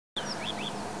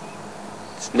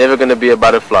It's never going to be a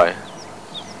butterfly.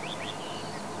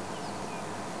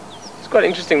 It's quite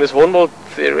interesting. This hornbill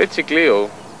theoretically or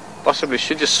possibly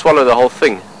should just swallow the whole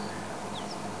thing.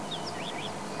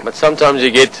 But sometimes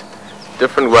you get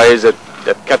different ways that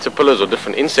caterpillars or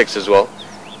different insects as well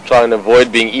try and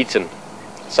avoid being eaten.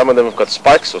 Some of them have got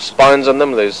spikes or spines on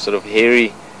them, those sort of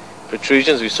hairy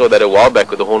protrusions. We saw that a while back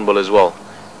with the hornbill as well.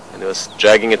 And it was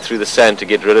dragging it through the sand to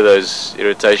get rid of those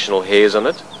irritational hairs on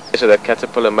it. So that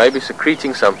caterpillar may be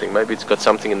secreting something. Maybe it's got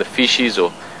something in the feces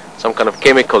or some kind of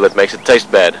chemical that makes it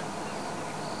taste bad.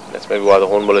 That's maybe why the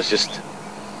hornbill is just, you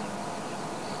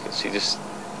can see, just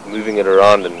moving it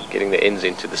around and getting the ends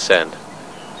into the sand.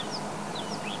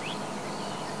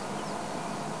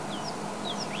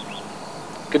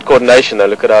 Good coordination though.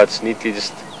 Look at how it's neatly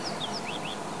just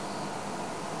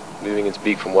moving its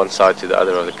beak from one side to the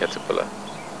other of the caterpillar.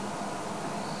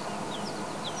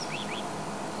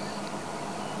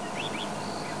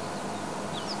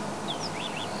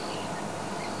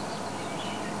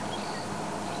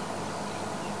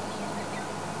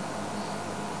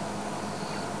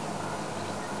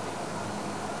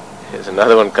 Here's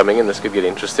another one coming in. This could get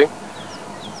interesting.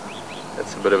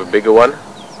 That's a bit of a bigger one.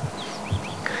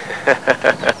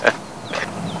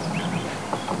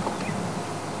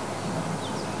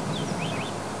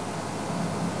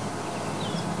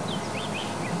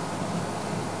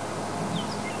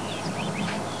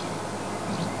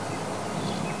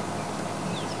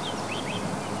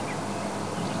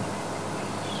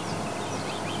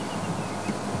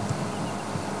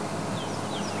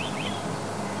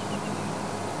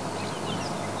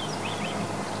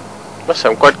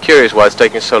 I'm quite curious why it's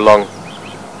taking so long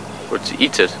for it to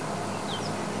eat it.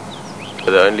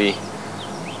 They're the only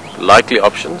likely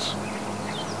options.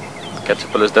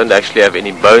 Caterpillars don't actually have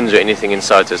any bones or anything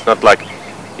inside, so it's not like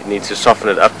it needs to soften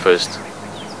it up first.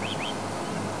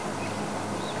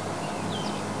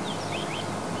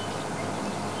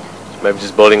 Maybe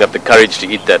just building up the courage to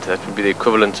eat that. That would be the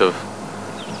equivalent of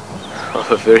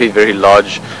a very, very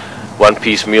large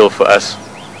one-piece meal for us.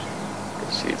 You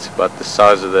can see it's about the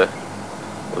size of the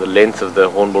length of the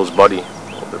hornbill's body,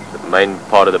 or the main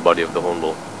part of the body of the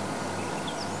hornbill.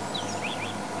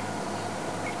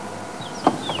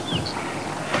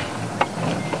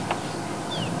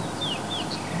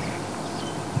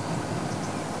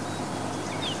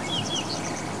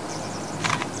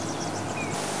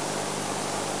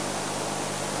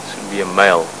 This would be a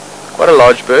male. Quite a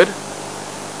large bird.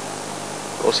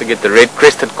 Also get the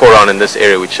red-crested Korhaan in this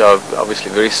area, which are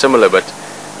obviously very similar, but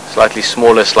slightly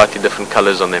smaller, slightly different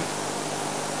colors on them.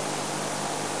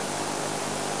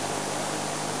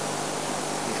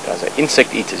 These guys are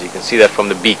insect eaters. You can see that from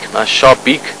the beak. Nice sharp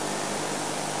beak.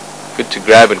 Good to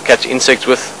grab and catch insects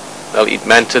with. They'll eat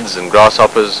mantids and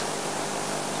grasshoppers,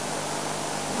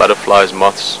 butterflies,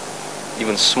 moths,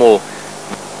 even small.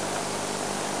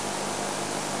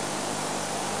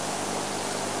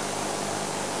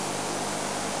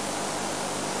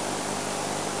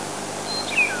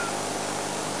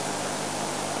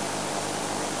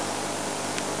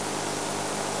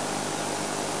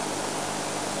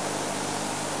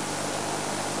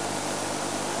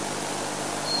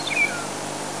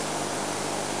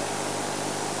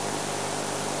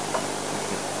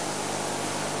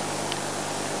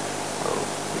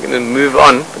 We're going to move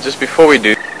on, but just before we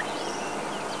do,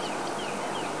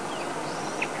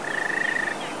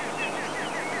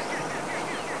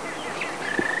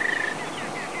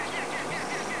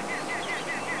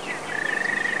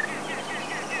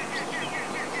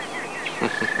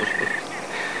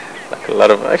 like a lot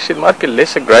of, actually it might be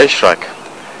lesser grey shrike.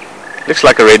 Looks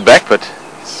like a redback, but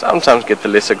sometimes get the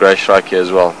lesser grey shrike here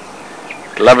as well.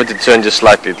 Love it to turn just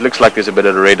slightly. It looks like there's a bit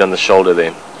of red on the shoulder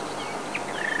there.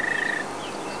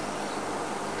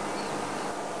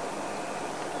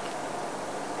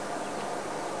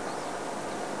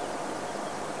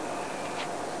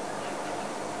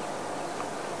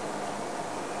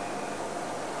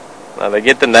 Now they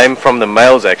get the name from the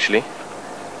males actually.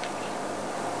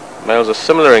 Males are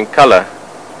similar in color,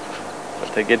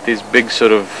 but they get these big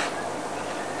sort of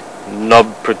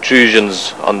knob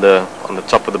protrusions on the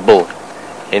top of the bill,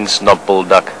 hence knob-billed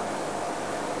duck.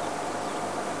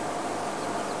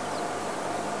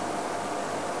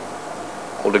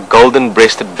 Called a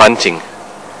golden-breasted bunting.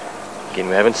 Again,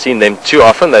 we haven't seen them too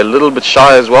often. They're a little bit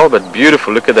shy as well, but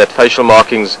beautiful. Look at that facial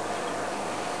markings.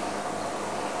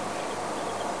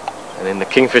 And then the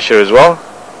kingfisher as well.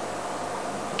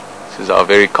 This is our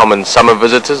very common summer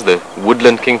visitors, the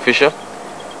woodland kingfisher.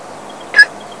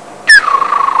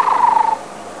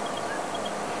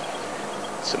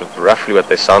 Sort of roughly what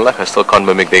they sound like. I still can't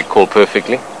mimic their call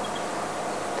perfectly.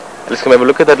 Let's come have a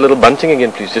look at that little bunting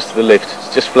again, please, just to the left.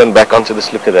 It's just flown back onto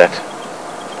this. Look at that.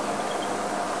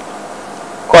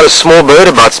 Quite a small bird,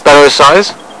 about sparrow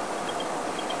size.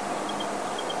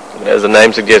 As the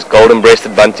name suggests,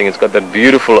 golden-breasted bunting. It's got that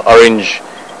beautiful orange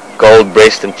gold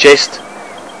breast and chest.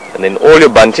 And then all your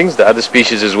buntings, the other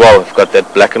species as well, have got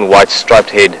that black and white striped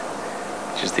head,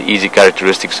 which is the easy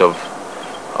characteristics of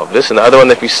this. And the other one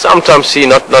that we sometimes see,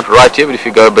 not right here, but if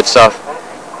you go a bit south,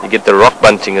 you get the rock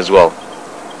bunting as well.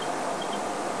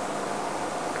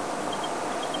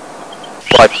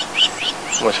 Quite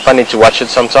almost funny to watch it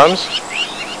sometimes.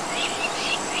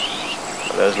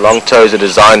 Those long toes are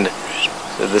designed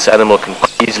so this animal can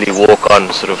easily walk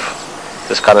on sort of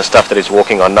this kind of stuff that it's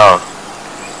walking on now.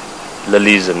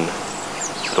 Lilies and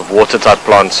sort of water type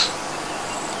plants,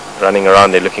 running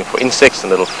around there looking for insects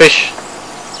and little fish,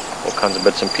 all kinds of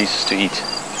bits and pieces to eat.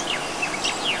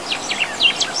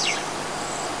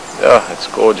 Yeah, it's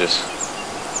gorgeous.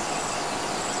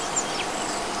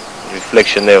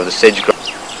 Reflection there of the sedge grass.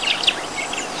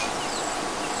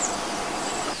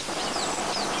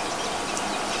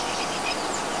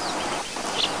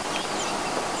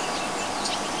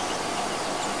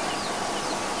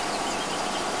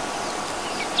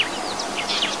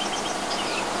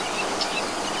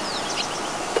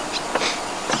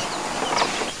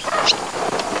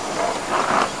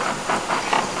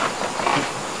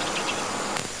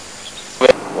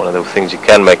 One of the things you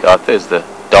can make out there is the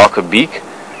darker beak,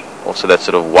 also that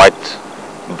sort of white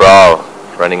brow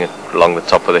running along the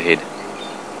top of the head.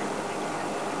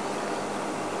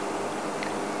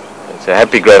 It's a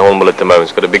happy grey hornbill at the moment.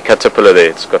 It's got a big caterpillar there.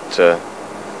 It's got a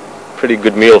pretty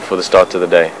good meal for the start of the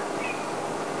day.